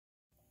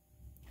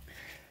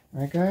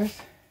Alright guys,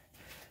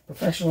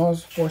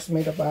 professionals forced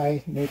me to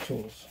buy new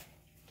tools.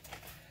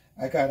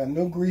 I got a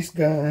new grease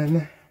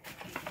gun.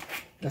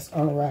 Let's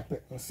unwrap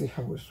it and see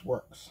how this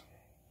works.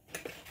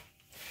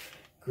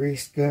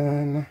 Grease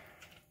gun,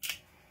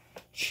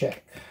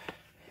 check.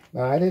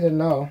 Now I didn't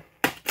know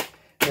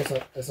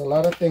there's a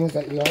lot of things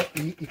that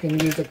you can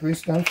use a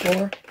grease gun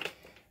for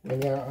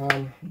when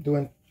you're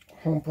doing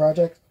home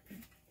projects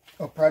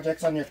or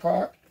projects on your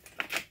car.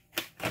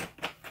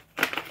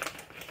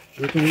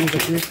 You can use a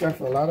grease gun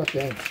for a lot of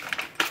things.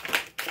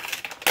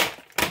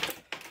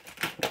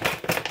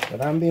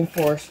 But I'm being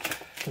forced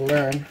to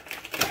learn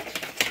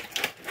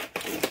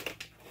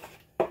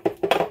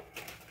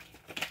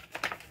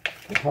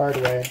the hard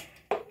way.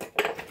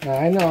 Now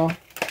I know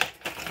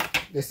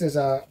this is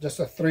just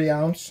a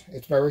 3-ounce.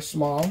 It's very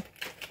small.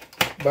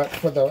 But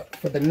for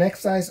the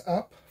next size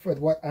up, for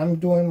what I'm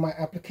doing my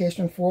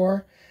application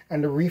for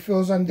and the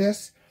refills on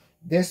this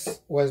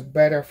was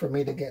better for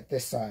me to get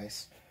this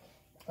size.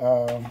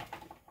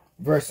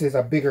 Versus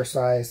a bigger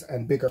size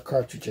and bigger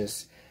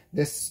cartridges.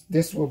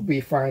 This will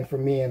be fine for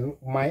me and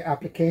my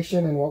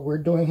application and what we're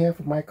doing here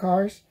for my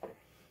cars.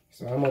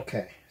 So I'm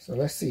okay. So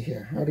let's see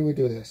here. How do we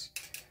do this?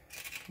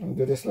 I'm gonna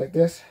do this like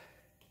this.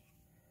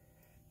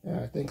 Yeah,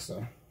 I think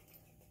so.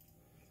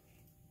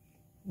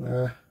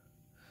 I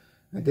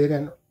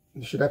didn't.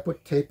 Should I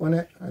put tape on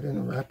it? I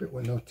didn't wrap it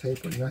with no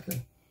tape or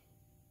nothing.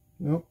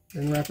 Nope,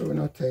 didn't wrap it with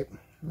no tape.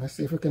 Let's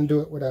see if we can do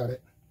it without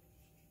it.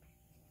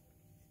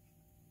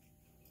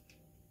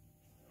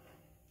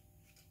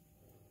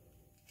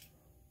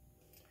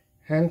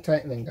 Hand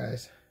tightening,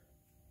 guys.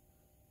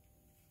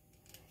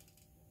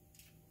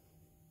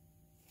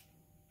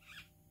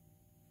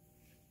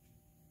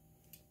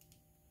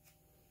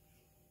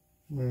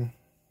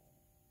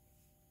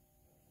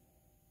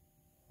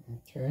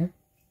 Okay.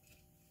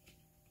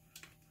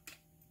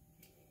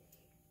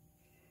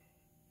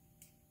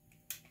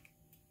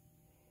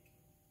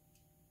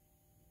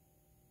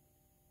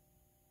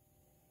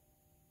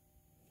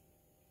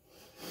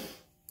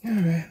 All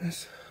right,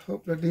 let's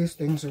hope that these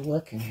things are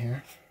working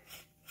here.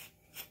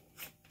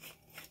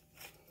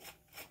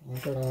 I'm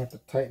gonna have to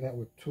tighten it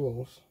with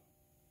tools.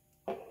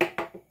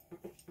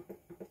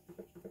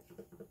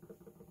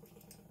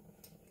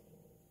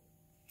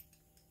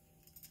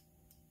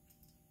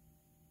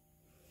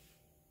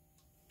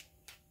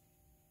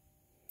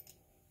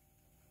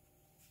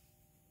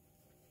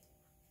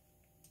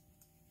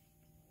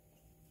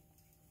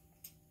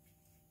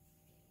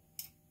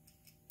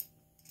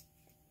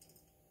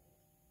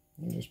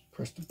 You just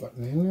press the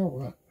button in or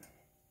what?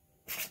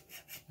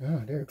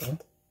 Ah, there you go.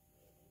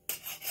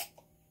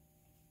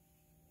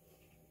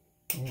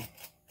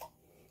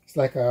 It's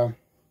like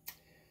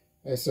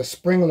it's a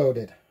spring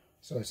loaded,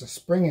 so it's a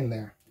spring in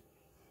there.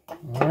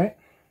 All right,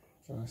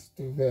 so let's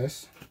do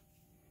this.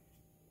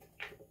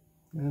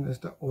 And there's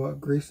the oil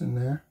grease in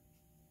there.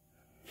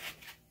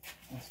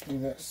 Let's do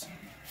this.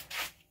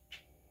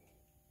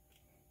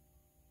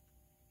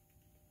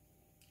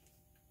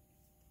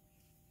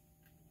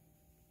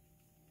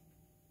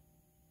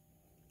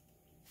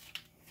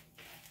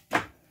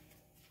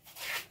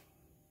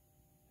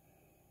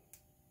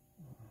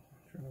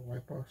 Trying to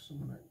wipe off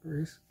some of that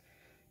grease.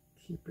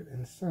 Keep it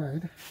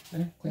inside.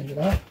 Okay, cleaned it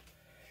up.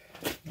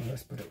 Now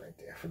let's put it right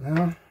there for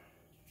now.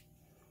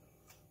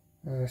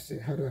 Let's see,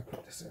 how do I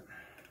put this in?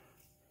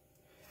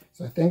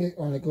 So I think it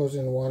only goes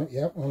in one,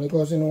 yep, only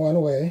goes in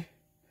one way.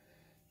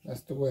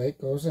 That's the way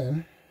it goes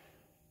in.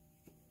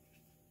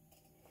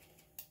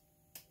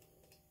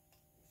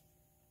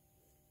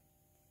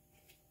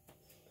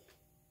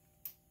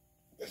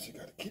 Guess you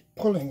gotta keep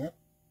pulling it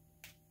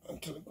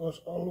until it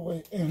goes all the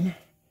way in.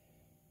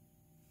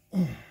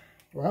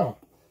 Wow.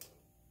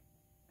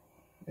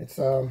 It's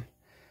that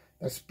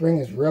spring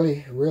is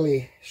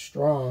really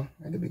strong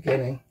at the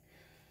beginning.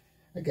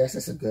 I guess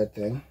it's a good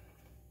thing.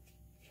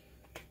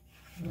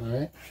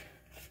 All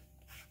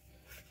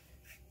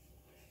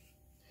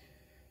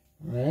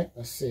right,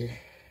 let's see.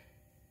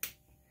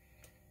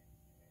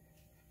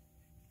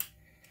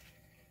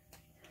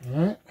 All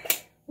right.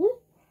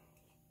 Whoop.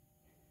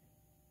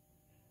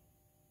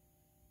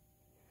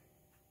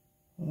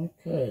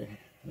 Okay,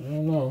 I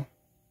don't know.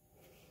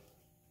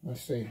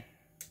 Let's see.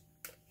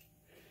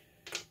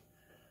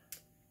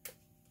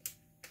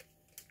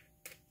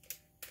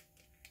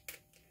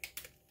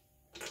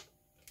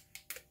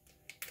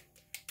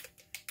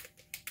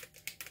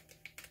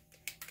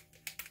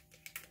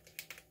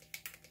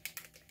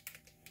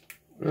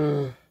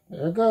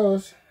 There it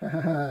goes.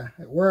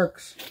 It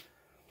works.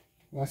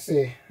 Let's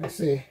see.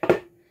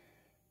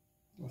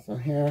 What's on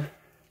here?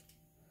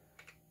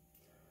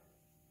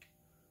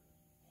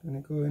 Gonna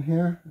go in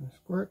here and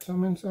squirt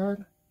some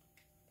inside.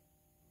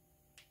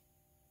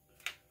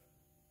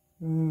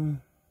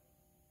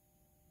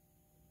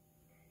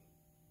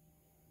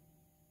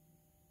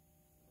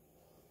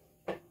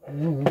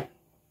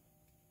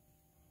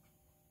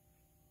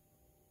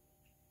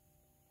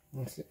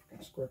 Let's see if we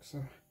can squirt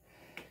some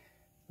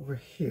over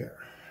here.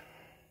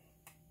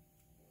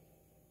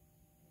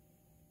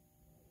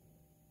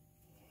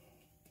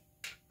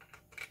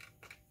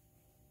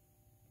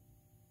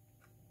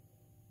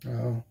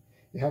 So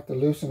you have to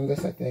loosen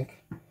this, I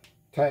think.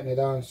 Tighten it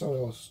on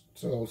so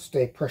it'll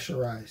stay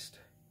pressurized.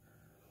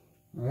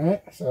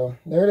 Alright, so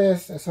there it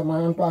is. That's how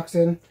my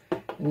unboxing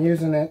and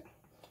using it.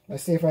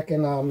 Let's see if I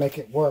can make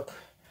it work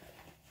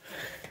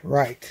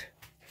right.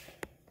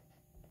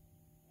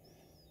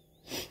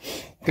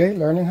 Okay,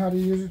 learning how to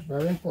use it is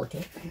very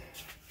important.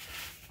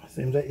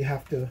 Seems that you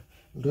have to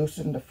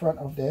loosen the front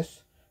of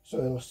this so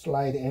it'll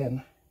slide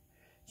in,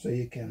 so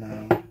you can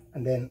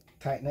and then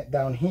tighten it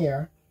down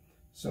here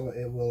so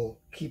it will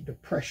keep the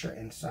pressure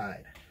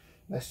inside.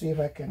 Let's see if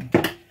I can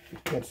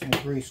get some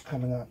grease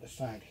coming out the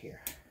side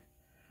here.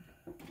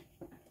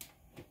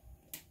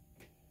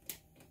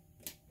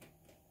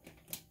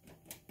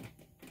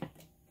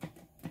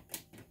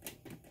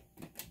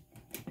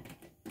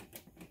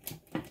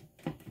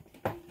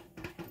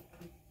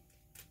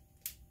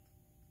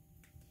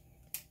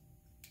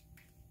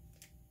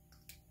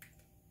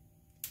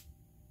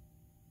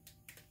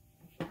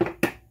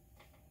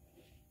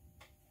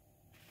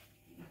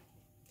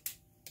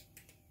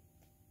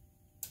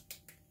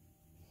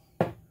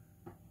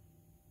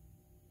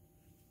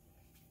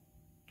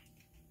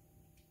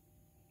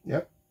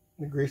 Yep,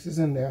 the grease is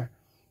in there.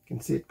 You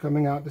can see it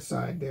coming out the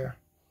side there.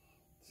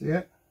 See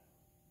it?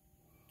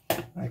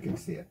 I can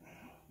see it.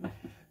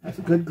 That's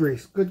good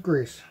grease, good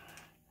grease.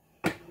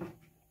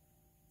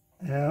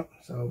 Yeah,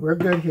 so we're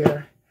good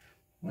here.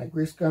 My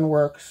grease gun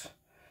works.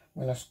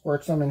 I'm gonna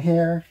squirt some in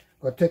here.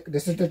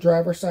 This is the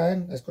driver's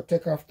side. Let's go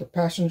take off the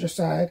passenger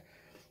side.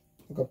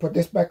 I'm gonna put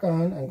this back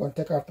on. I'm gonna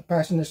take off the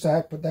passenger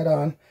side, put that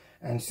on,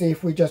 and see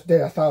if we just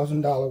did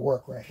 $1,000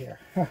 work right here.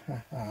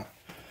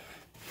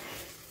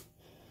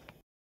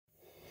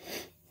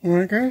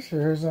 Alright guys,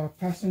 here's our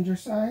passenger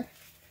side.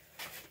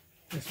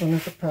 This one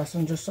is the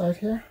passenger side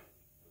here.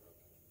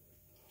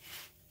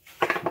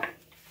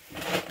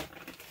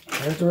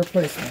 There's the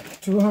replacement.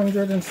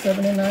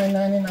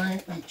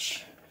 $279.99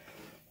 each.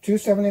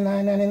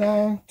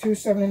 $279.99,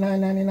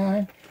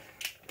 $279.99,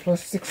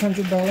 plus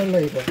 $600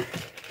 labor.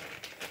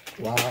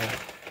 Wow.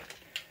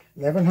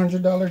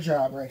 $1,100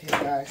 job right here,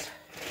 guys.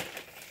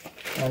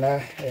 And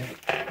I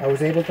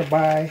was able to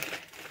buy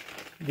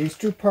these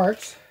two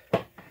parts.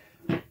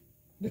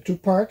 The two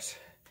parts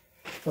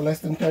for less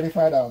than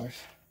 $35.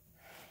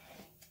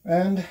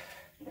 And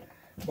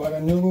bought a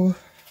new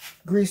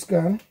grease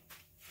gun.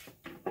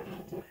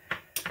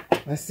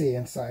 Let's see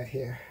inside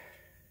here.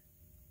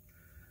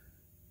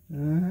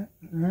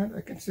 Alright,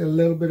 I can see a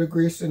little bit of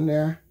grease in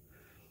there.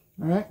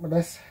 Alright, but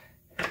let's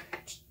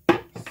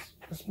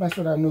mess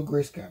with our new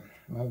grease gun.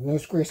 Our new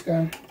grease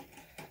gun.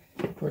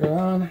 Put it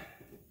on.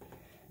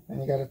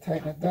 And you gotta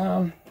tighten it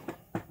down.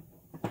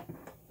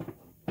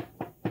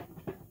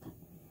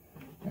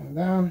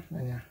 Down,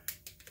 and yeah.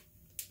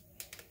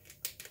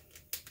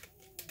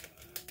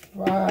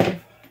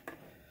 5.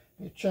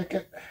 You check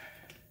it.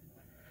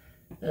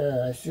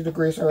 Yeah, I see the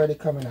grease already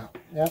coming out.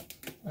 Yep,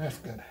 that's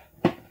good.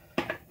 I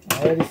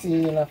already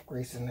see enough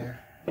grease in there.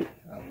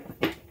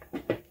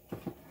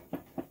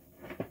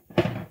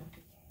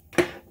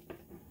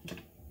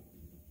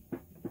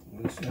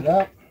 Loosen it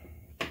up.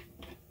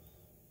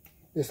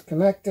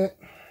 Disconnect it.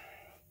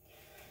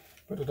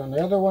 Put it on the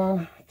other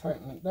one.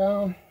 Tighten it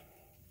down.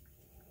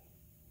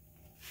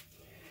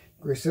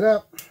 Grease it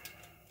up.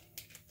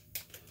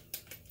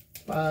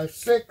 5,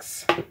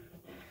 6.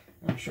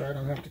 I'm sure I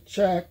don't have to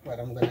check, but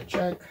I'm going to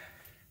check.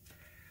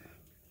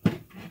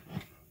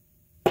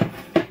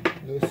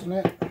 Loosen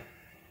it.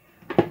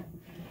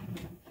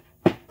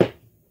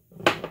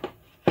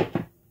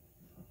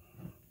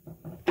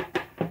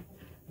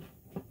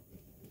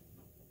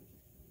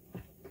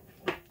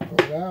 Pull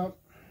it out.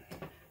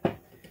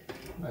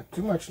 Not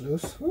too much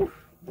loose. Whew.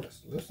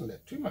 Just loosened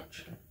it too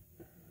much.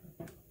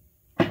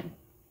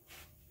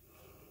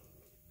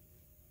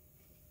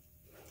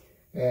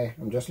 Hey,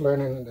 I'm just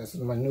learning. This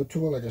is my new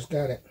tool. I just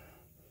got it.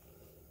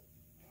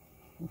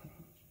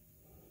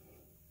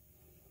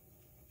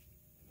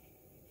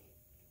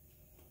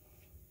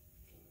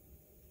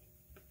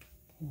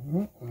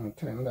 I'm going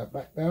to tighten that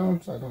back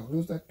down so I don't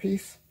lose that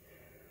piece.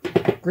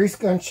 Grease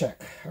gun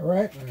check.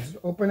 Alright, let's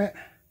open it.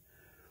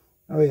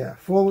 Oh yeah,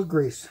 full with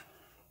grease.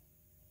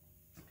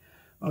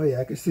 Oh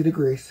yeah, I can see the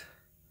grease.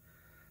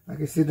 I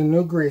can see the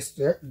new grease.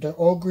 The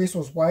old grease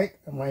was white,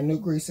 and my new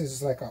grease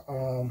is like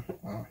a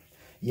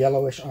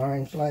yellowish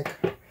orange like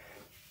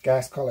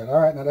gas colored.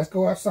 All right, now let's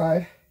go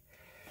outside.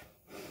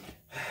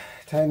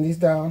 Tighten these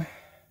down.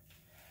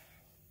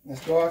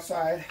 Let's go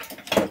outside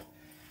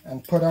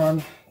and put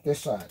on this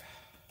side.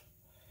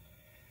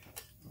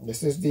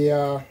 This is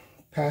the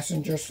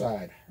passenger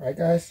side, right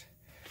guys?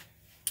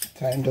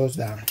 Tighten those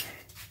down.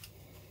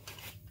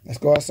 Let's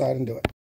go outside and do it.